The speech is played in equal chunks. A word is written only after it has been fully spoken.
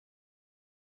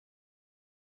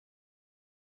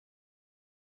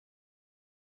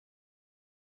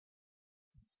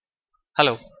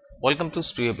Hello, welcome to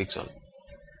Studio Pixel.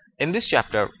 In this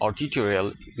chapter or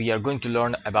tutorial, we are going to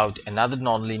learn about another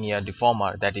nonlinear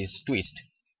deformer, that is twist.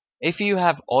 If you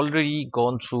have already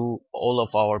gone through all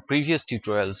of our previous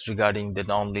tutorials regarding the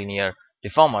nonlinear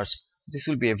deformers, this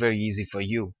will be very easy for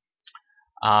you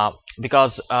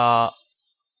because for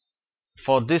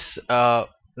this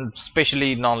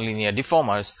especially nonlinear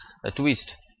deformers, the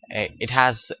twist, it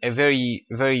has a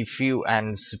very few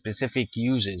and specific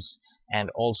uses and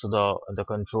also the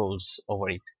controls over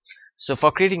it. So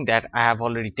for creating that, I have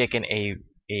already taken a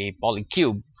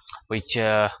polycube which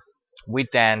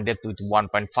width and depth with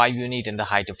 1.5 unit and the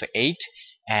height of 8,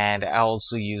 and I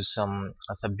also use some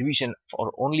subdivision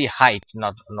for only height,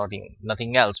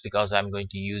 nothing else, because I'm going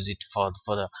to use it for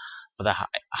the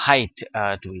height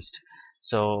twist.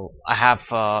 So I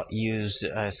have used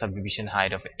a subdivision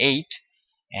height of 8,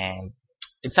 and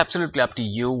it's absolutely up to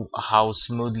you how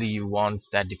smoothly you want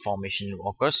that deformation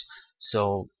occurs.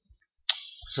 So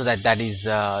that is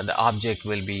the object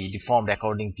will be deformed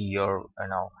according to your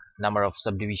number of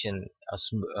subdivision.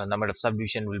 Number of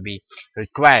subdivision will be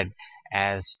required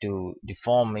as to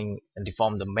deform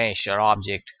the mesh or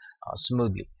object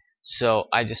smoothly. So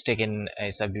I just taken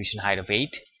a subdivision height of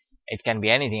 8. It can be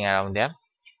anything around there.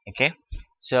 Okay,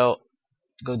 so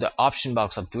go to the option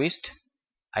box of twist.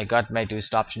 I got my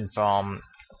twist option from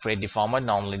create deformer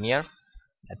nonlinear.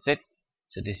 That's it.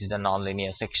 So this is the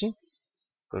nonlinear section.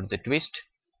 Go to the twist,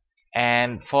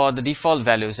 and for the default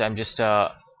values, I'm just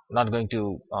not going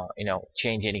to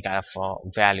change any kind of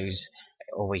values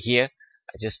over here.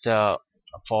 I just for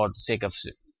the sake of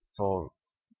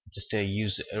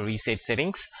use reset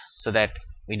settings, so that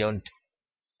we don't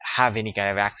have any kind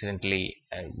of accidentally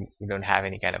we don't have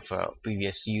any kind of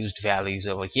previous used values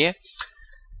over here.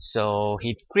 So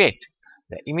hit create.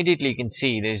 Immediately you can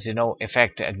see there is no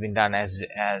effect has been done, as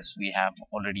we have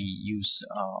already used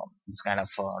this kind of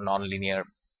nonlinear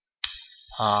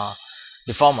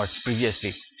deformers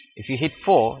previously. If you hit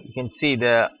 4, you can see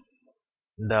the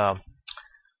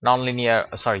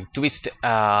twist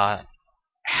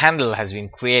handle has been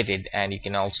created, and you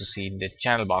can also see the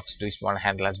channel box twist 1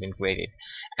 handle has been created.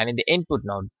 And in the input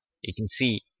node, you can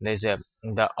see there's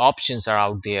the options are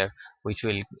out there which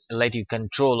will let you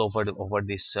control over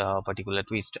this particular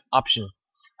twist option.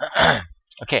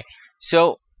 Okay,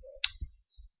 so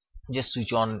just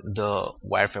switch on the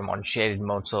wireframe on shaded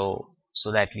mode so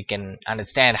that we can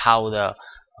understand how the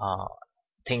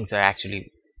things are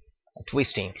actually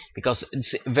twisting, because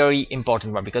it's a very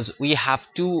important one, because we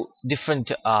have two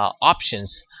different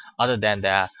options other than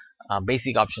the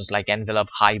basic options like envelope,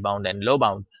 high bound and low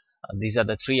bound. These are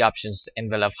the three options.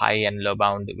 Envelope, high and low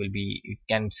bound will be, you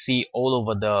can see all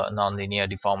over the nonlinear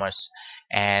deformers.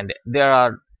 And there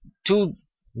are two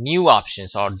new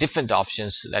options or different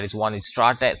options, that is, one is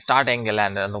start angle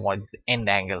and another one is end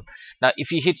angle. Now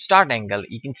if you hit start angle,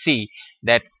 you can see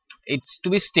that it's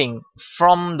twisting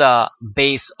from the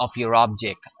base of your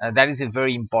object. That is a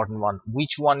very important one.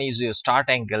 Which one is your start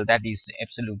angle? That is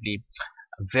absolutely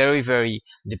very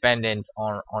dependent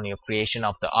on your creation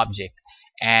of the object,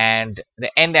 and the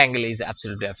end angle is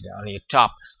absolutely on your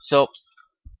top. So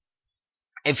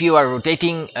if you are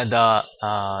rotating the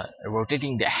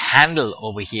handle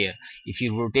over here, if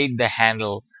you rotate the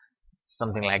handle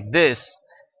something like this,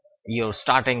 your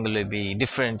start angle will be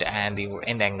different and your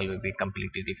end angle will be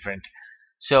completely different.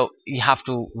 So you have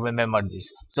to remember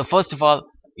this. So first of all,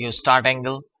 your start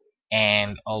angle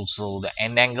and also the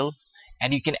end angle,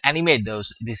 and you can animate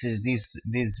those.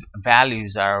 These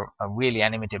values are really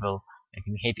animatable. You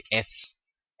can hit S,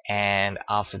 and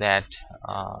after that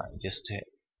just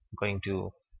going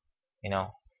to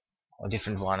a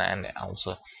different one, and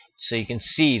also so you can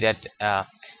see that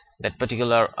that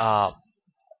particular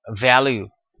value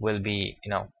will be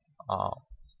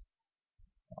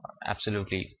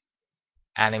absolutely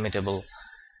animatable,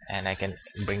 and I can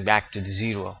bring back to the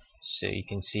 0, so you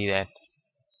can see that.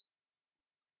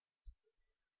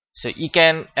 So you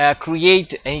can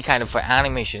create any kind of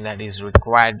animation that is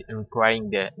requiring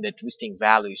the twisting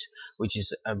values, which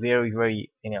is a very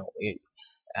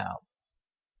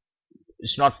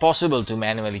it's not possible to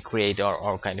manually create,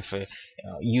 or kind of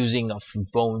using of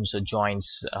bones or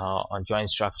joints or joint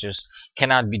structures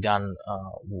cannot be done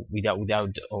without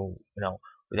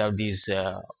these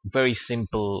very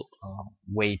simple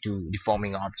way to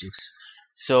deforming objects.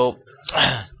 So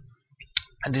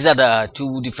these are the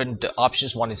two different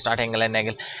options. One is start angle and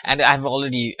angle, and I've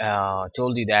already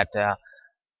told you that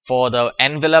for the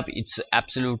envelope, it's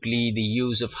absolutely the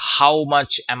use of how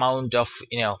much amount of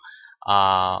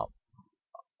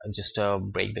just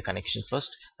break the connection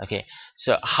first. Okay,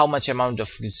 so how much amount of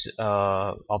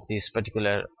this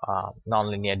particular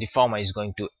nonlinear deformer is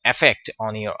going to affect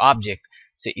on your object.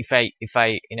 So if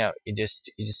I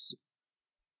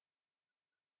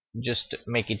just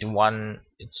make it one,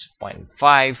 it's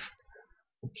 0.5.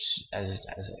 Oops,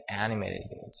 as animated,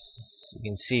 you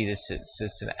can see this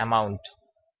is an amount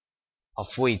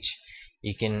of which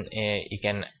you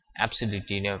can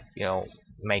absolutely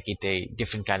make it a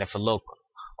different kind of a look,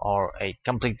 or a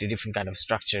completely different kind of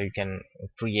structure you can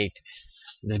create.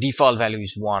 The default value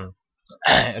is 1.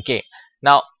 Okay,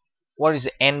 now what is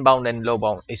n bound and low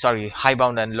bound? Sorry, high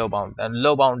bound and low bound. And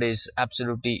low bound is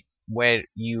absolutely where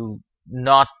you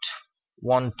not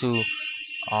want to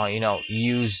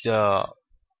use the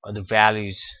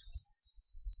values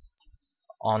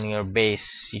on your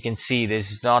base. You can see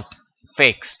this is not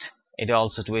fixed, it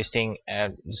also twisting,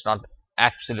 and it's not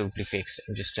absolutely fixed.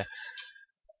 Just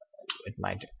it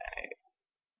might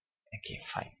okay,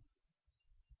 fine.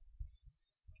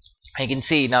 You can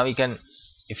see now, you can,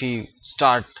 if you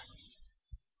start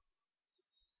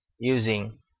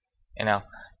using,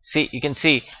 see, you can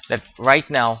see that right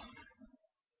now.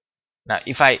 Now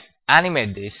if I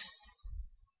animate this,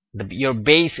 your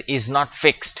base is not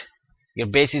fixed, your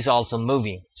base is also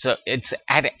moving. So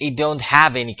it don't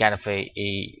have any kind of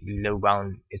a low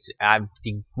bound. I've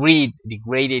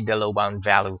degraded the low bound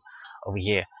value over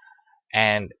here.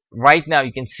 And right now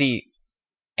you can see,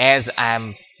 as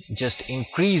I'm just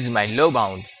increase my low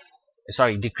bound,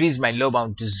 sorry, decrease my low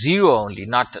bound to 0 only,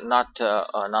 not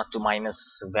to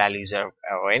minus values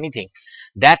or anything,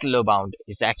 that low bound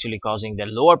is actually causing the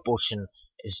lower portion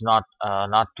is not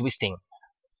twisting.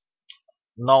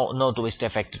 No twist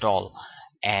effect at all.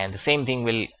 And the same thing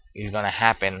is gonna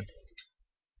happen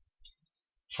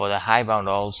for the high bound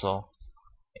also.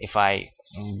 If I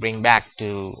bring back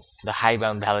to the high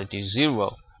bound value to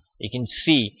 0, you can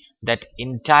see that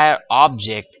entire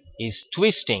object is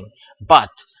twisting, but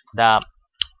the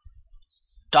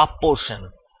top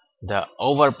portion, the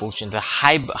over portion, the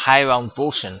high bound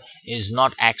portion is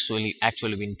not actually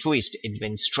been twisted, it's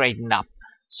been straightened up.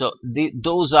 So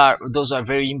those are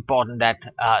very important, that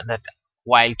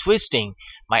while twisting,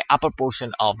 my upper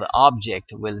portion of the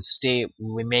object will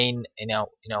remain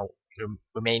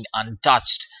remain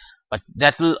untouched, but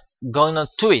that will gonna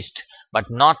twist, but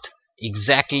not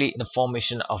exactly the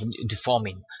formation of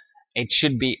deforming. It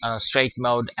should be on a straight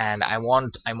mode, and I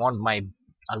want my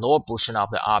lower portion of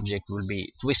the object will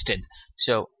be twisted.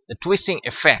 So the twisting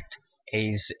effect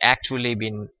is actually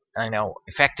been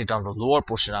affected on the lower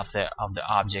portion of the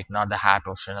object, not the high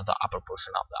portion or the upper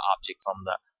portion of the object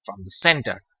from the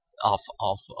center of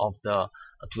the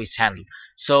twist handle.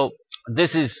 So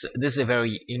this is a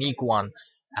very unique one,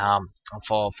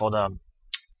 for the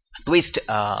twist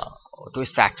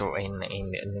factor in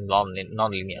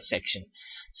nonlinear section.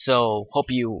 So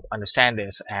hope you understand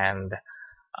this, and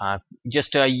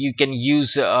just you can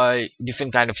use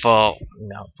different kind of for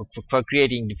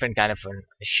creating different kind of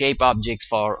shape objects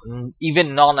for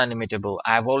even non-animatable.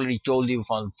 I've already told you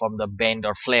from the bend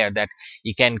or flare that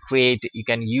you can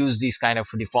use these kind of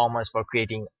deformers for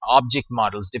creating object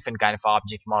models, different kind of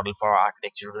object model for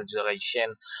architectural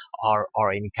visualization,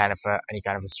 or any kind of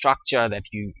a structure that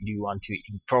you want to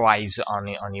improvise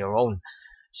on your own.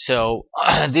 So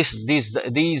these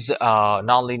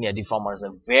nonlinear deformers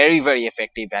are very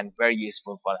effective and very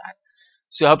useful for that.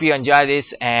 So I hope you enjoy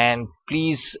this, and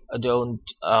please don't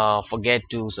forget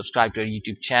to subscribe to our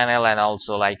YouTube channel, and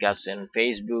also like us in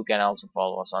Facebook, and also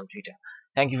follow us on Twitter.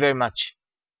 Thank you very much.